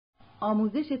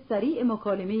آموزش سریع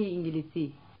مکالمه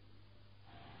انگلیسی.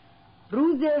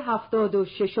 روز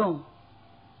 76،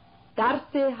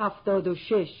 درس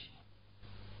 76.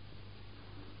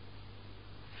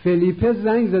 فلیپه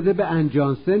زنگ زده به ان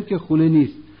جانسن که خونه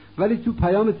نیست، ولی تو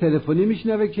پیام تلفنی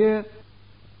میشنوه که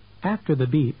After the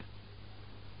beep,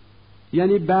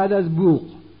 یعنی بعد از بوق.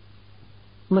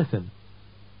 listen.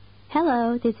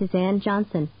 Hello, this is Ann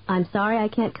Johnson. I'm sorry I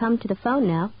can't come to the phone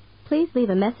now. Please leave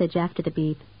a message after the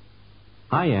beep.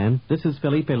 Hi, Ann. This is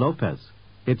Felipe Lopez.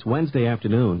 It's Wednesday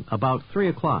afternoon, about 3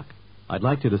 o'clock. I'd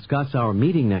like to discuss our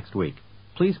meeting next week.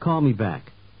 Please call me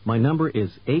back. My number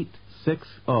is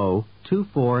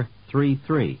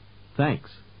 860-2433. Thanks.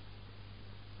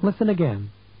 Listen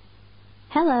again.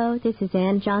 Hello, this is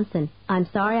Ann Johnson. I'm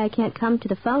sorry I can't come to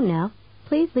the phone now.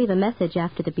 Please leave a message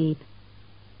after the beep.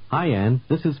 Hi, Ann.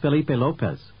 This is Felipe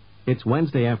Lopez. It's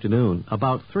Wednesday afternoon,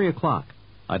 about 3 o'clock.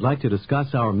 I'd like to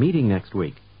discuss our meeting next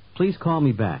week. Please call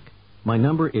me back. My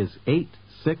number is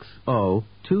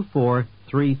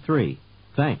 860-2433.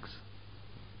 Thanks.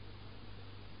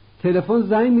 تلفن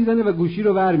زنگ میزنه و گوشی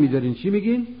رو ور میدارین. چی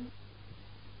میگین؟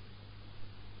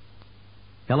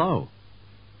 Hello.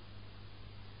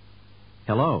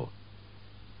 Hello.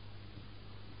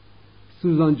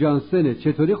 سوزان جانسنه.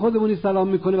 چطوری خودمونی سلام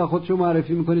میکنه و خودشو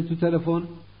معرفی میکنه تو تلفن؟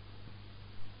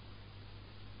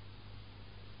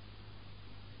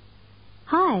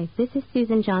 Hi, this is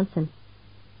Susan Johnson.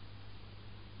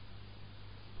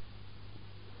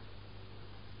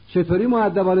 چطوری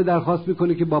مؤدبانه درخواست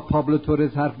میکنه که با پابلو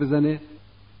تورز حرف بزنه؟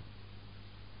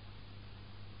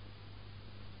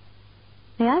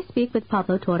 May I speak with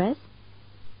Pablo Torres?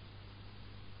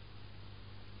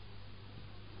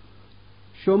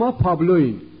 شما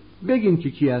پابلوین. بگین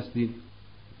که کی هستین.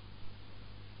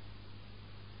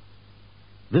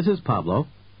 This is Pablo.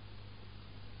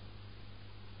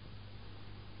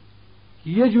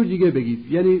 یه جور دیگه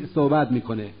بگید، یعنی صحبت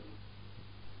میکنه.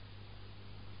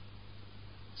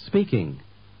 Speaking.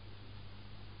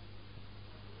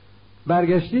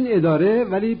 برگشتین اداره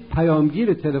ولی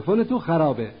پیامگیر تلفنتون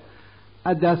خرابه.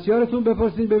 از دستیارتون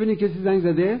بپرسین ببینین کسی زنگ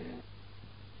زده؟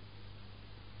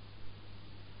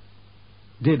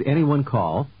 Did anyone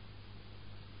call?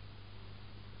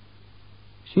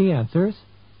 She answers.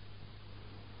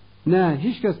 نه،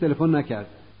 هیچ کس تلفن نکرد.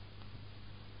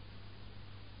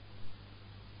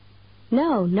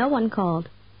 No, no one called.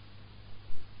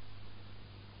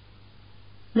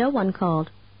 No one called.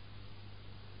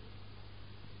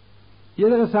 یه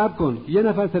دقیقه صبر کن. یه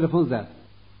نفر تلفن زد.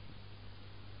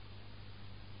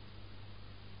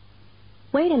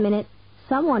 Wait a minute.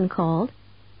 Someone called.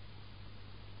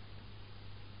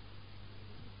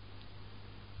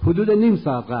 حدود نیم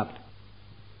ساعت قبل.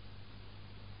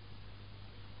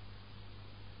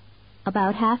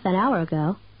 About half an hour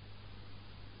ago.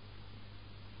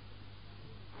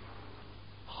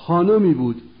 خانمی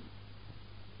بود.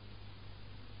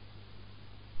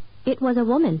 It was a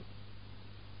woman.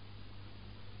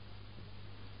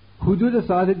 حدود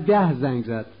ساعت 10 زنگ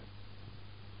زد.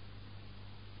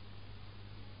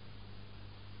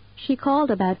 She called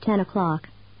about 10 o'clock.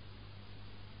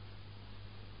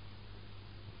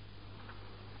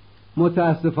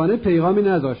 متاسفانه پیغامی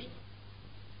نذاشت.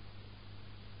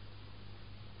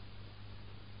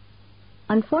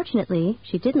 Unfortunately,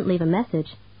 she didn't leave a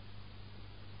message.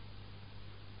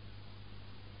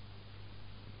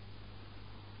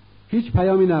 هیچ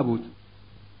پیامی نبود.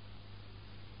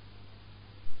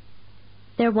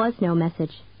 There was no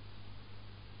message.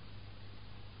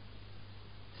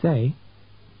 Say,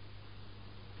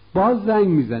 باز زنگ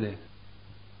میزنه.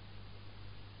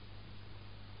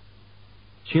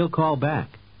 She'll call back.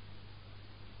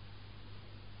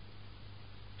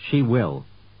 She will.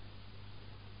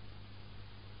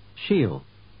 She'll.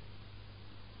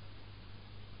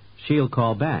 She'll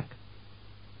call back.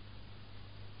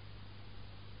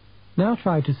 now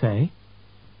try to say,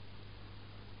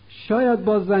 شاید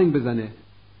باز زنگ بزنه.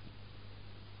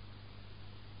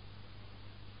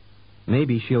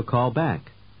 Maybe she'll call back.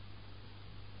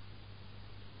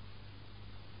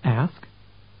 ask,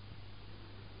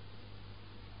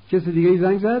 کسی دیگه ای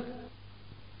زنگ زد؟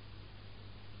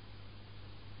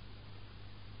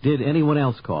 Did anyone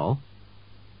else call?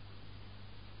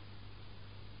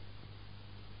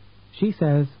 she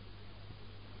says,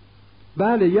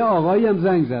 بله، یه آقایی هم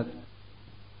زنگ زد.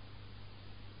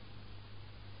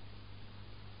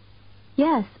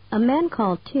 Yes, a man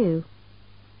called too.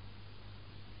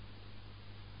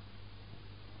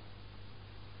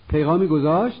 پیغامی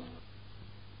گذاشت؟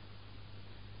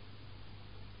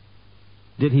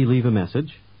 Did he leave a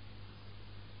message?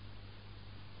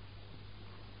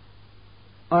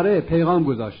 آره، پیغام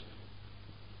گذاشت.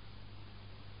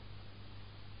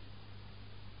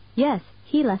 Yes,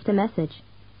 he left a message.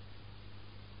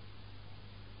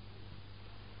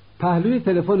 پهلوی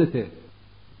تلفنته.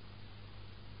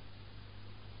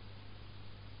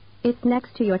 It's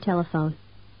next to your telephone.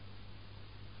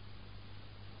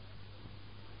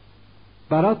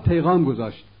 برات پیغام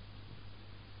گذاشت.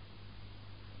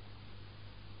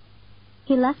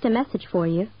 He left a message for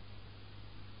you.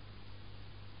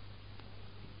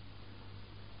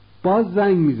 باز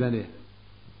زنگ میزنه.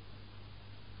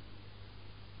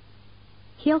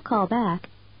 He'll call back.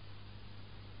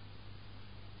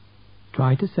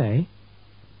 Try to say,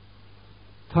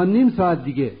 تا نیم ساعت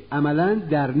دیگه. عملاً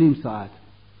در نیم ساعت.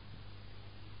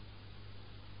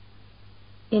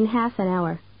 In half an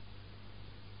hour.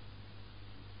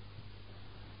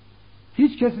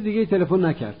 هیچ کسی دیگه تلفن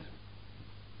نکرد.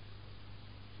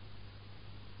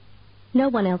 No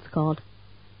one else called.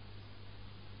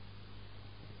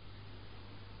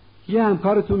 یه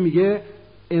همکارتون میگه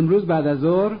امروز بعد از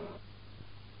ظهر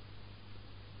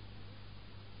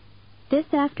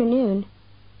This afternoon,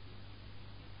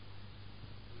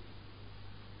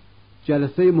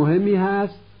 جلسه مهمی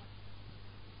هست.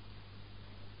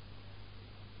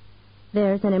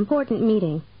 there's an important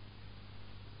meeting.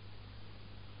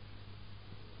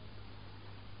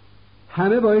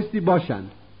 همه بایستی باشن.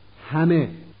 همه.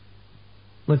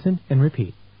 listen and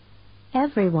repeat.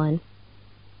 Everyone.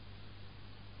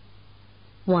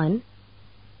 One.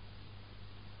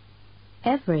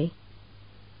 Every.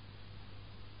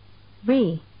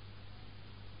 Re.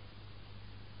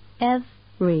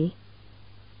 Every.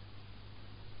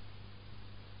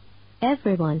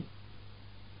 Everyone.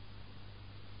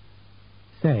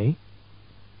 Say,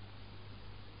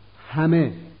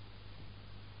 همه.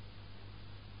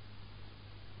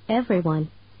 Everyone.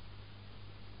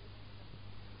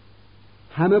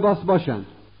 همه باشن.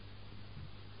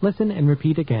 listen and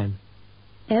repeat again.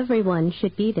 Everyone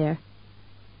should be there.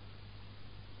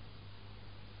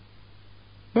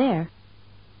 There.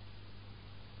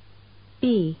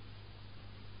 Be.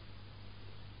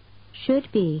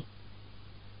 Should be.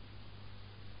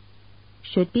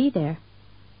 Should be there.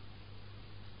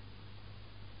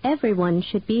 Everyone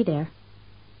should be there.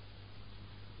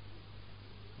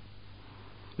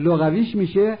 لغویش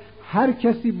میشه هر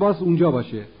کسی باز اونجا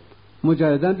باشه.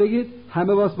 مجدداً بگید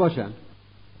همه باشن.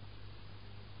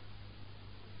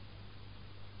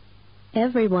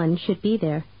 Everyone should be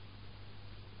there.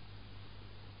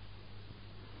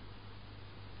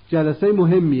 جلسه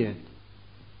مهمیه.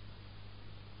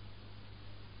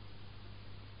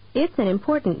 It's an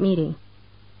important meeting.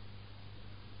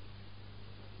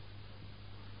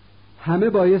 همه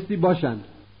بایستی باشن.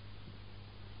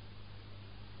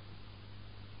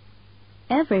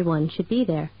 Everyone should be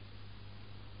there.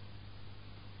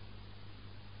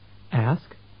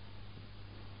 Ask,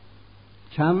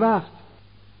 چند وقت؟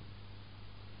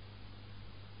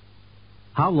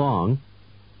 How long?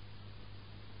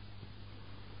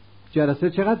 جلسه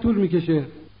چقدر طول میکشه؟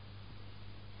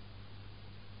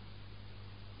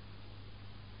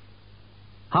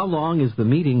 How long is the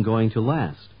meeting going to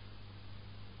last?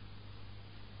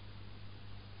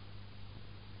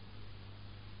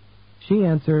 she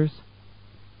answers,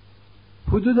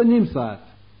 حدود نیم ساعت.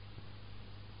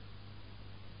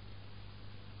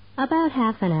 About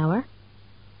half an hour.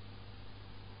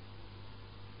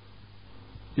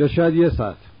 یا شاید یه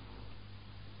ساعت.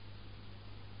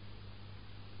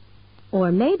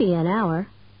 Or maybe an hour.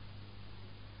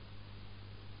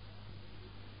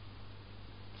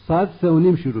 ساعت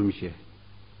 3:30 شروع میشه.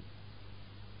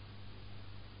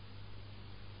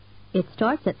 It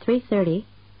starts at 3:30.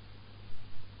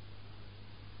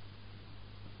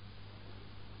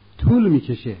 طول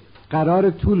میکشه.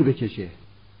 قرار طول بکشه.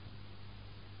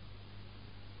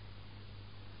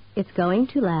 It's going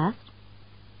to last.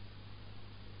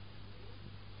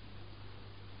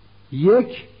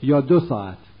 1 یا 2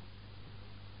 ساعت.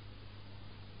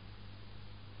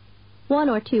 1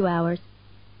 or 2 hours.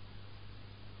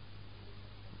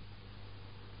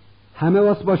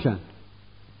 همه باشن.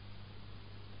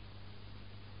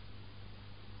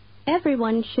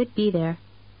 Everyone should be there.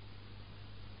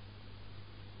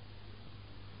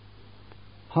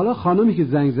 حالا خانمی که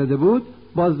زنگ زده بود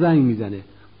باز زنگ میزنه.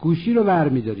 گوشی رو ور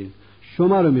میدارین.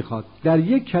 شما رو میخواد. در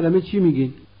یک کلمه چی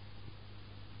میگین؟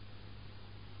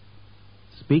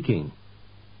 Speaking.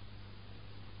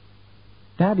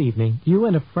 that evening you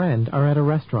and a friend are at a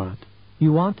restaurant.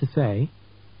 You want to say,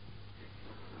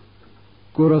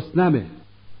 گرسنمه.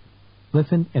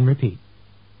 listen and repeat.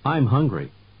 I'm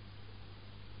hungry.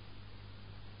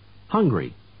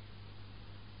 Hungry.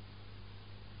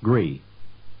 Gree.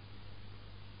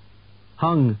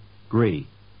 Hungry.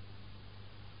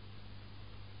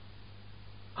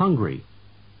 Hungry.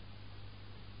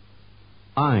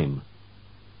 I'm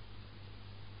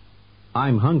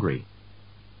hungry.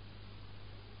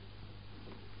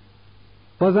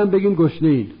 بازم بگین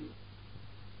گشنه‌اید.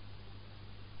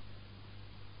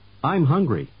 I'm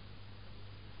hungry.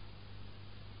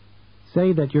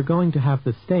 Say that you're going to have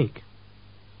the steak.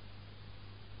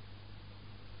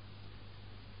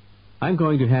 I'm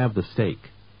going to have the steak.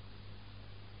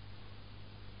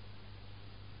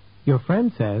 Your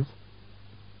friend says,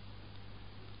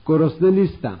 گرسنه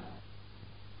نیستم.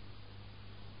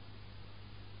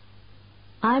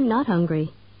 I'm not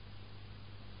hungry.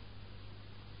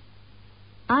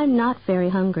 I'm not very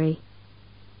hungry.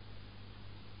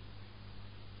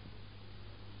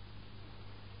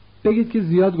 بگید که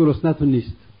زیاد گرسنه‌تون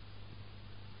نیست.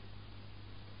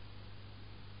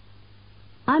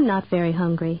 I'm not very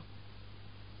hungry.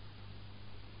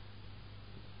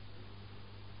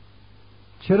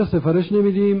 چرا سفارش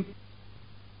نمیدیم؟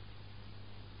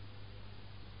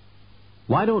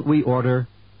 Why don't we order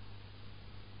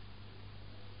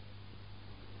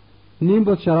نیم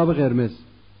بطری شراب قرمز.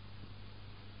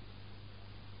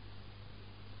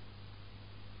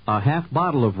 a half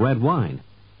bottle of red wine?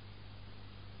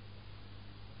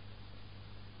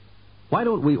 Why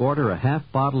don't we order a half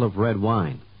bottle of red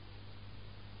wine?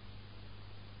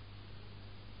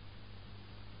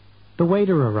 the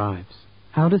waiter arrives.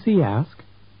 How does he ask?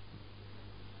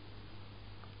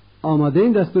 آماده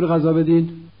این دستور غذا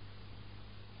بدین؟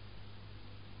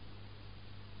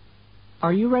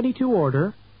 Are you ready to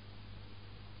order?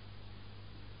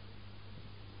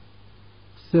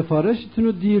 سفارشتون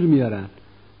رو دیر میارن.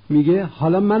 میگه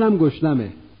حالا منم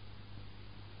گشنمه.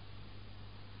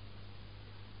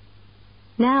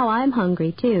 Now I'm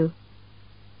hungry too.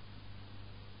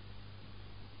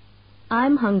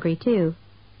 I'm hungry too.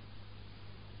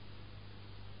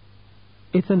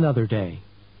 It's another day.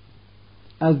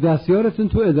 از دستیارتون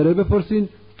تو اداره بپرسین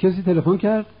کسی تلفن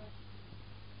کرد؟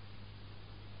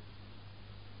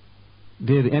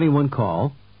 Did anyone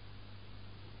call?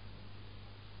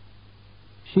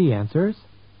 She answers,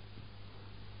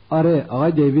 آره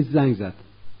آقای دیویس زنگ زد.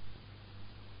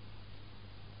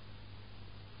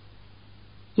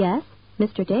 Yes,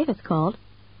 Mr. Davis called.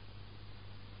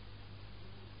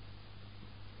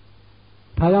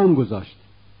 پیام گذاشت.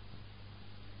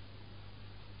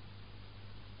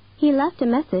 He left a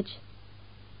message.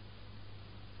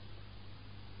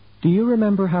 do you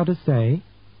remember how to say?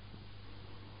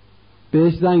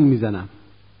 بهش زنگ میزنم.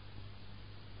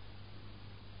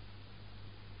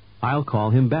 I'll call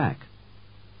him back.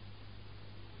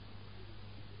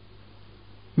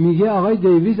 میگه آقای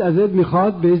دیویس ازت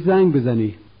میخواد بهش زنگ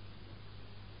بزنی.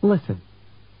 Listen.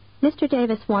 Mr.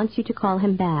 Davis wants you to call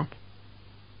him back.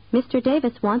 Mr.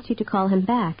 Davis wants you to call him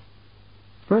back.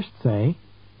 First say,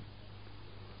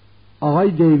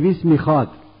 آقای دیویس میخواد.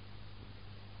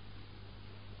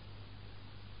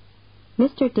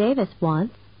 Mr. Davis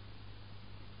wants.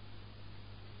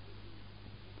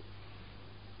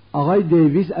 آقای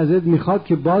دیویس ازت میخواد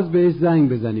که باز بهش زنگ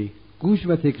بزنی. گوش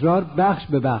و تکرار بخش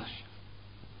به بخش.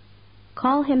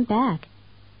 Call him back.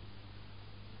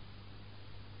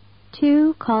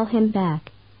 To call him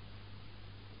back.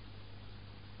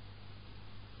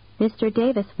 Mr.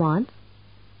 Davis wants.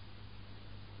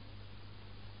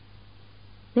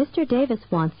 Mr. Davis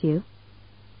wants you.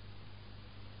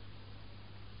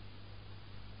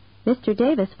 Mr.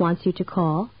 Davis wants you to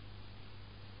call.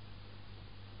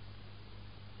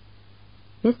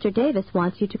 Mr. Davis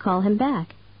wants you to call him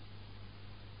back.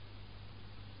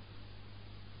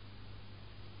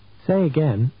 say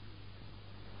again,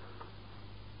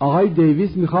 آقای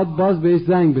دیویس میخواد باز بهش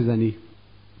زنگ بزنی.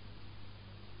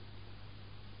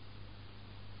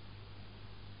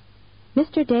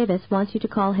 Mr. Davis wants you to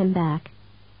call him back.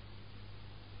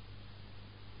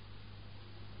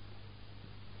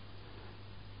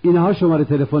 اینها شماره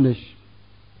تلفنش.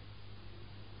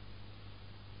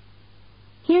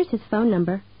 Here's his phone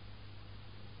number.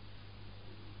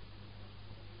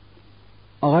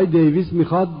 آقای دیویس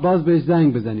میخواد باز بهش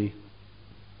زنگ بزنی.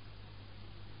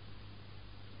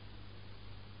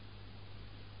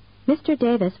 Mr.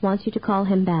 Davis wants you to call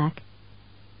him back.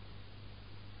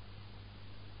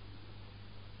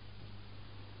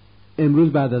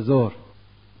 امروز بعد از ظهر.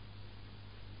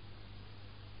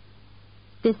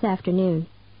 This afternoon.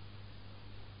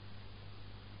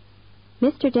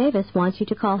 Mr. Davis wants you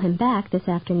to call him back this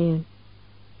afternoon.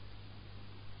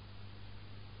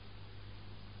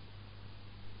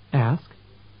 ask,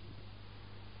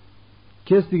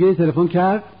 کس دیگه تلفن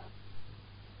کرد؟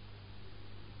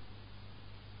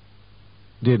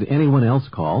 Did anyone else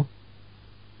call?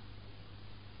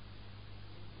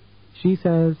 she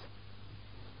says,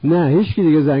 نه هیچ کی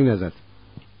دیگه زنگ نزد.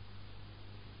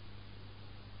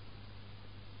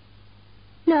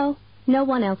 No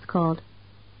one else called.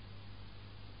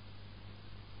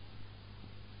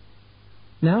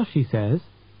 Now she says,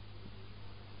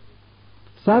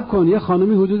 صبر کن، یه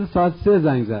خانمی حدود ساعت 3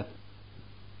 زنگ زد.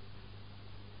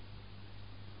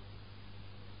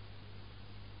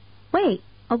 Wait,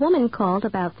 a woman called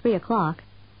about 3 o'clock.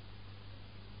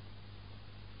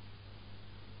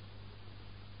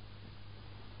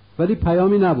 ولی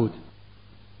پیامی نبود.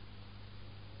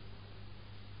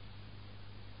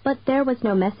 But there was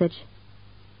no message.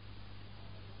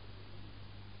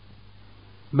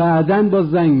 بعداً با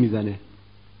زنگ میزنه.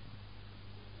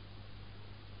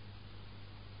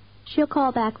 She'll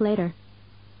call back later.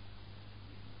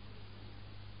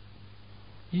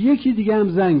 یکی دیگه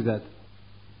هم زنگ زد.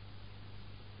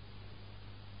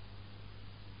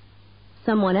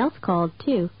 Someone else called,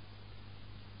 too.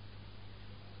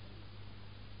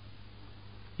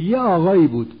 یه آقایی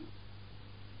بود.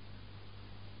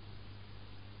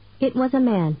 It was a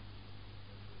man.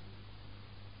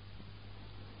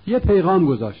 یه پیغام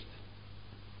گذاشت.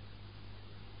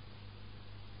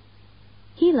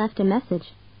 He left a message.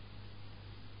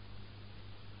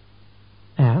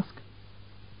 ask,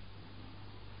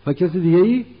 و کسی دیگه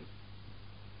ای؟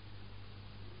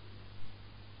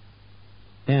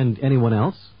 And anyone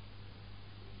else?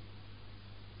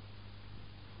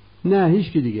 نه،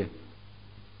 هیچ کی دیگه.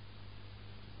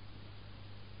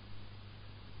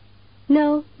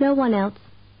 No, no one else.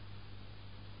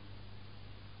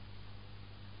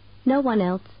 No one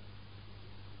else.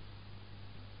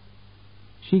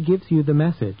 she gives you the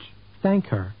message. Thank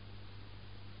her.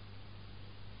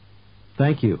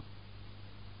 Thank you.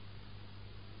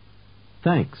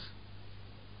 Thanks.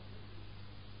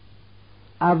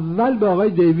 اول به آقای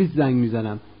دیویس زنگ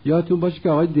میزنم. یادتون باشه که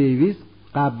آقای دیویس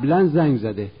قبلا زنگ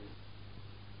زده.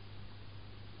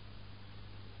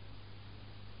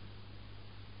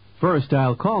 First,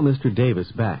 I'll call Mr.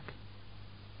 Davis back.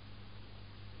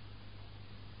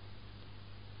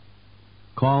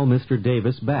 Call Mr.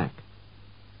 Davis back.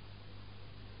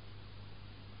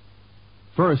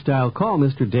 First, I'll call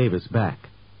Mr. Davis back.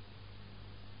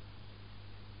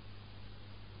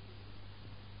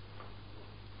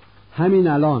 همین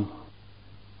الان.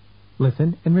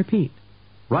 Listen and repeat.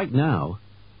 Right now.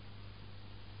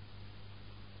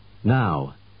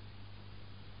 Now.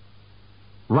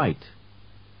 Right.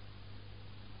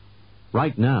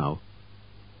 Right now.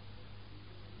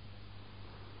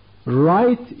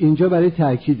 Right اینجا برای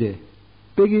تأکیده.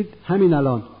 بگید همین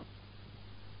الان.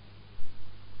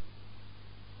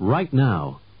 Right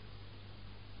now.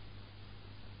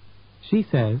 She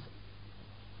says,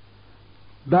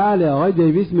 بله، آقای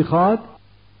دیویس میخواد.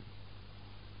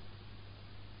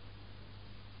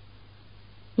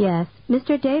 Yes,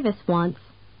 Mr. Davis wants.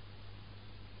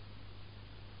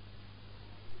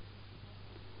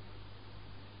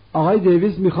 آقای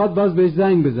دیویس میخواد باز بهش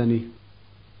زنگ بزنی.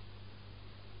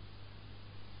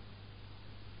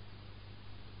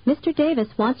 Mr. Davis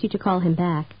wants you to call him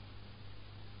back.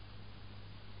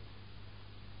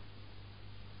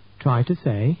 try to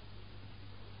say,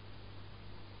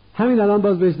 همین الان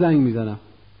باز بهش زنگ میزنم.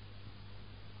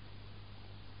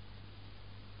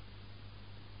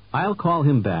 I'll call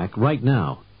him back right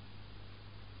now.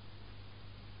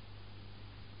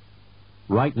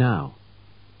 Right now.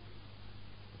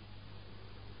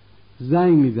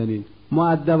 زنگ میزنین.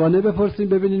 مؤدبانه بپرسین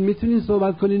ببینین میتونین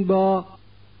صحبت کنین با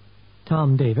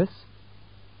Tom Davis.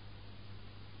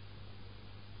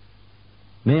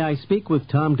 May I speak with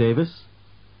Tom Davis?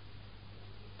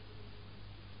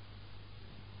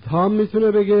 تام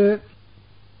میتونه بگه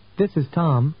This is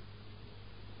Tom.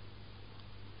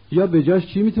 یا به جاش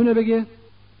چی میتونه بگه؟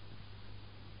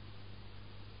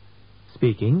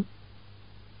 Speaking.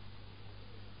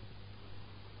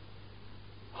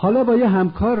 حالا با یه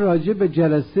همکار راجع به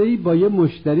جلسه‌ای با یه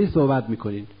مشتری صحبت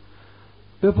میکنین.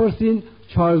 بپرسین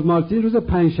چارلز مارتین روز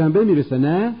پنجشنبه میرسه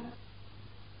نه؟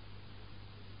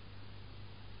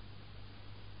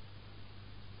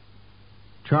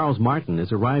 Charles Martin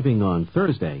is arriving on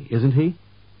Thursday, isn't he?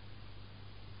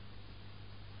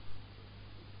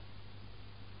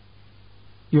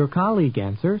 Your colleague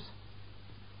answers,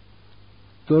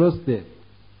 درسته.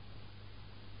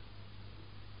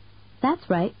 That's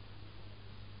right.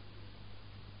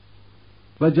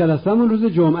 و جلسه‌مون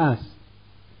روز جمعه است.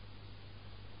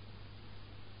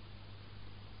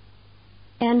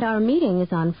 And our meeting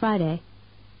is on Friday.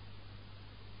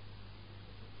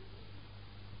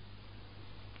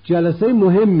 جلسه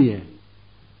مهمیه.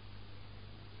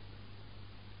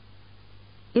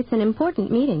 It's an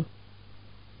important meeting.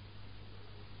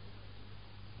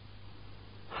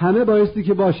 همه بایستی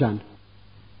که باشن.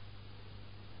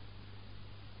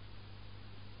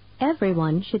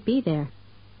 Everyone should be there.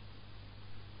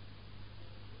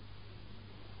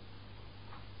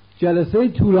 جلسه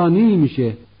طولانی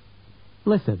میشه.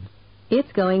 Listen.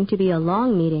 It's going to be a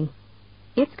long meeting.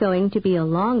 It's going to be a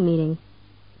long meeting.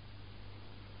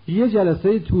 یه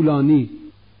جلسه طولانی.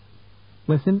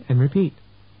 Listen and repeat.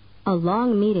 A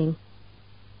long meeting.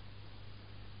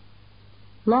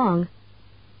 Long.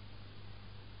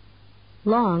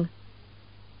 Long.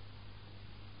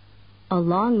 A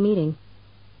long meeting.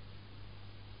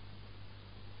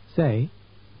 Say,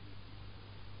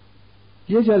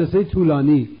 یه جلسه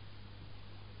طولانی.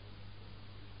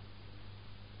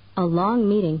 A long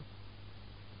meeting.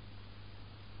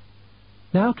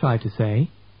 now try to say,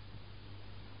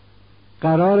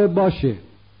 قرار باشه.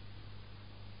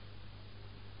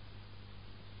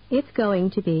 It's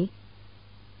going to be.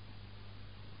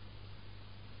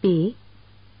 Be.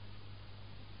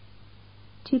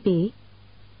 To be.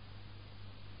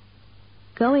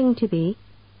 Going to be.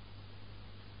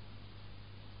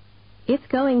 It's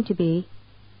going to be.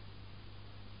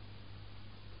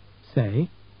 say,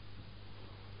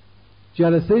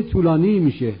 جلسه طولانی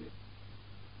میشه.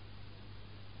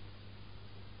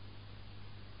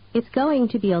 It's going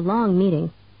to be a long meeting.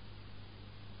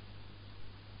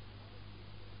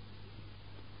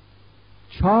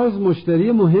 چارلز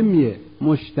مشتری مهمیه.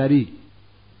 مشتری.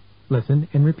 listen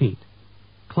and repeat.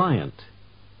 Client.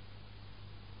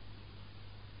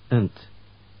 Ent.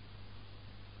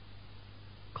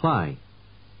 Cli.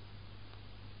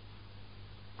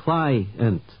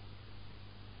 Client.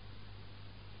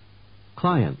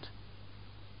 Client.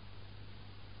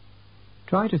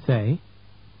 Try to say,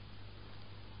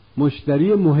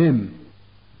 مشتری مهم.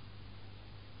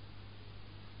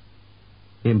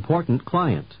 Important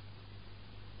client.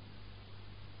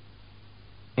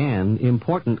 An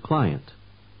important client.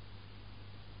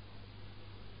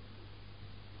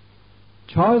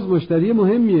 چارلز مشتری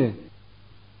مهمیه.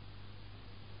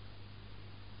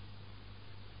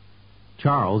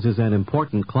 Charles is an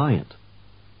important client.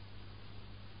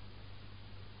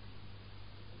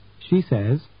 she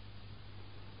says,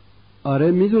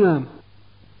 آره میدونم.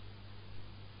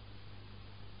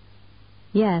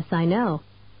 Yes, I know.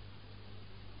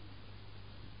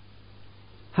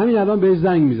 همین الان بهش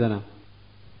زنگ میزنم.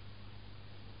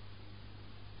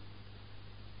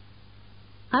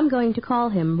 I'm going to call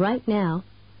him right now.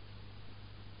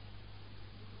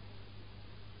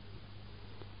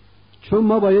 چون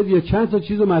ما باید یه چند تا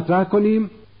چیز رو مطرح کنیم.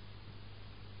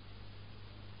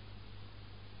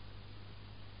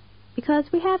 Because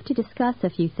we have to discuss a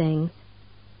few things.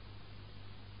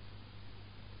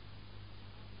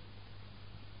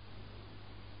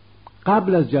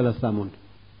 قبل از جلسمون.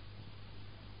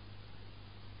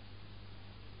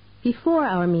 Before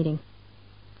our meeting.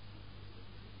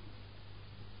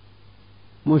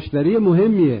 مشتری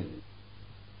مهمیه.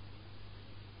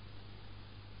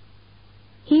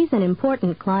 He's an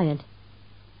important client.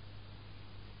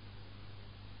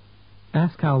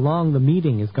 ask how long the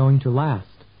meeting is going to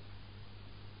last.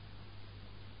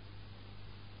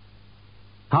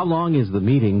 How long is the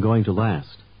meeting going to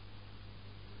last?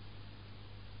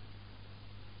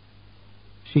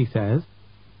 She says,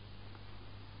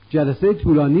 جلسه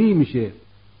طولانی میشه.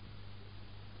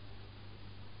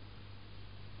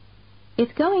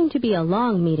 It's going to be a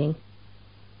long meeting.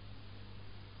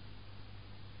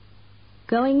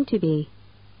 Going to be.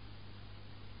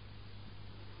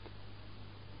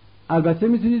 البته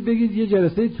میتونید بگید یه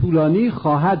جلسه طولانی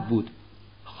خواهد بود.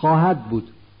 خواهد بود.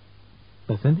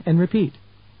 listen and repeat.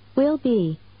 Will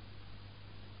be.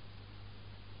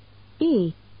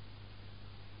 Be.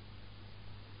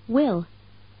 Will.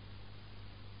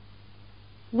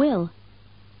 Will.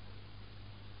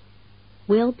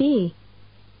 Will be.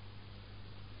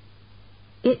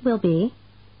 It will be.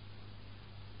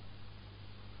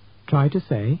 Try to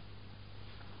say,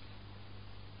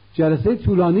 جلسه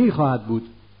طولانی خواهد بود.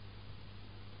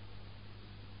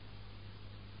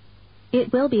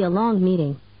 It will be a long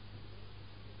meeting.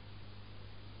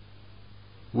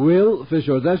 will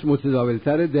فشردهش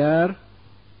متداولتر در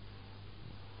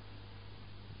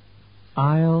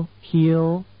I'll,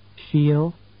 he'll,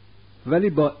 she'll. ولی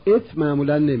با it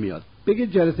معمولا نمیاد.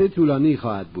 بگید جلسه طولانی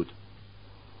خواهد بود.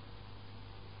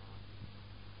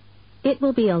 It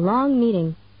will be a long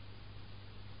meeting.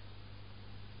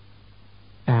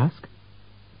 Ask,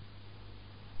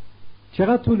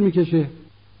 چقدر طول میکشه؟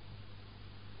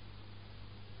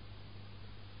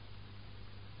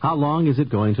 How long is it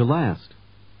going to last?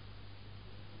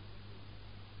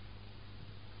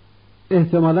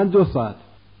 احتمالاً 2 ساعت.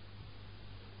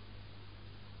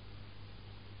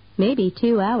 Maybe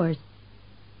 2 hours.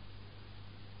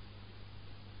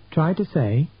 try to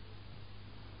say,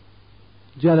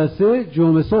 جلسه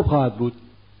جمعه صبح خواهد بود.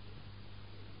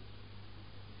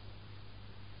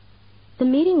 The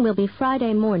meeting will be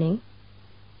Friday morning.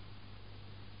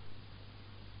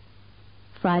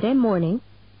 Friday morning.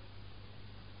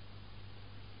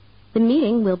 The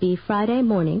meeting will be Friday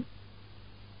morning.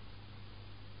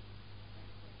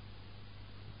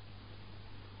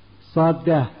 ساعت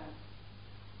 10.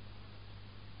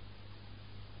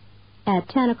 At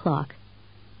 10 o'clock.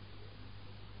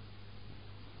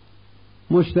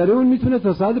 مشتریمون میتونه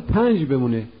تا ساعت 5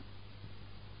 بمونه.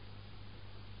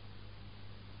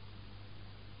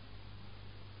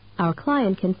 Our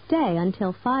client can stay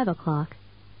until 5 o'clock.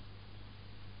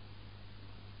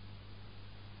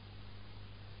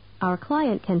 Our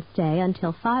client can stay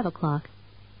until 5 o'clock.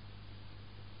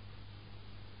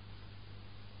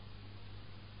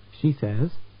 She says,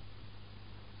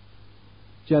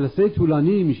 جلسه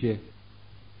طولانی میشه.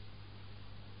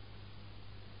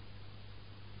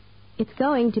 It's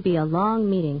going to be a long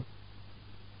meeting.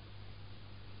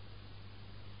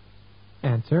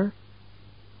 answer,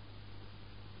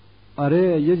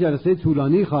 آره یه جلسه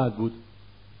طولانی خواهد بود.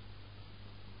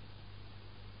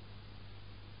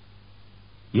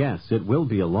 Yes, it will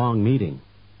be a long meeting.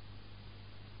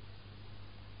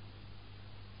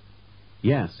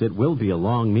 Yes, it will be a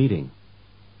long meeting.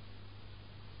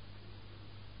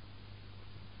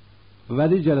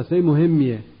 ولی جلسه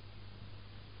مهمیه.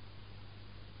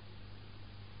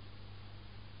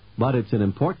 But it's an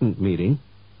important meeting.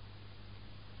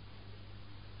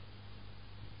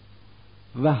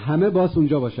 و همه باز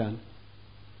اونجا باشن.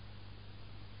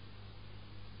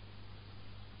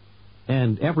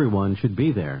 And everyone should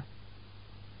be there.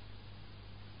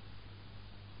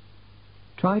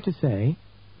 try to say,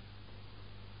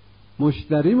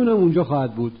 مشتریمون هم اونجا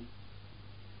خواهد بود.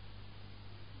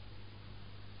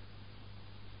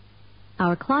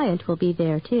 Our client will be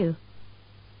there too.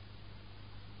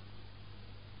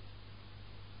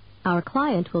 Our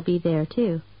client will be there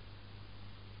too.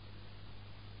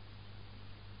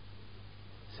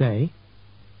 say,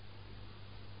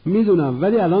 میدونم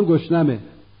ولی الان گشنمه.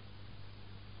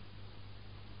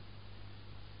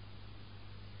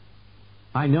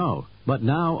 I know, but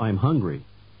now I'm hungry.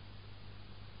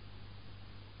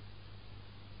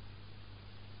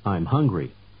 I'm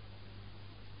hungry.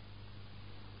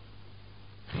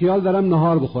 خیال دارم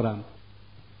نهار بخورم.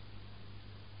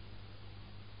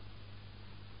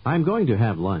 I'm going to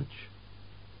have lunch.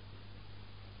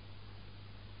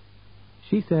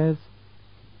 she says,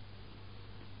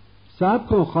 صبر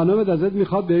کن خانمت ازت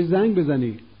میخواد بهش زنگ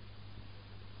بزنی.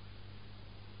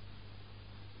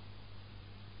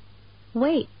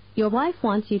 Wait, your wife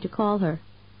wants you to call her.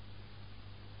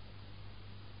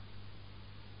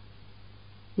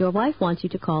 Your wife wants you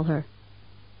to call her.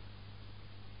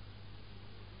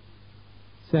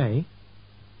 say,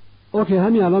 اوکی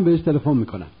همین الان بهش تلفن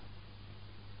میکنم.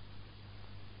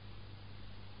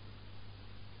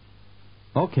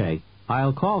 Okay,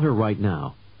 I'll call her right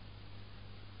now.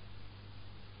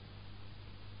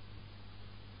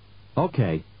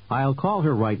 Okay, I'll call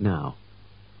her right now.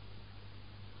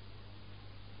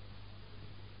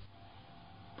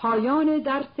 پایان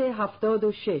درس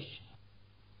 76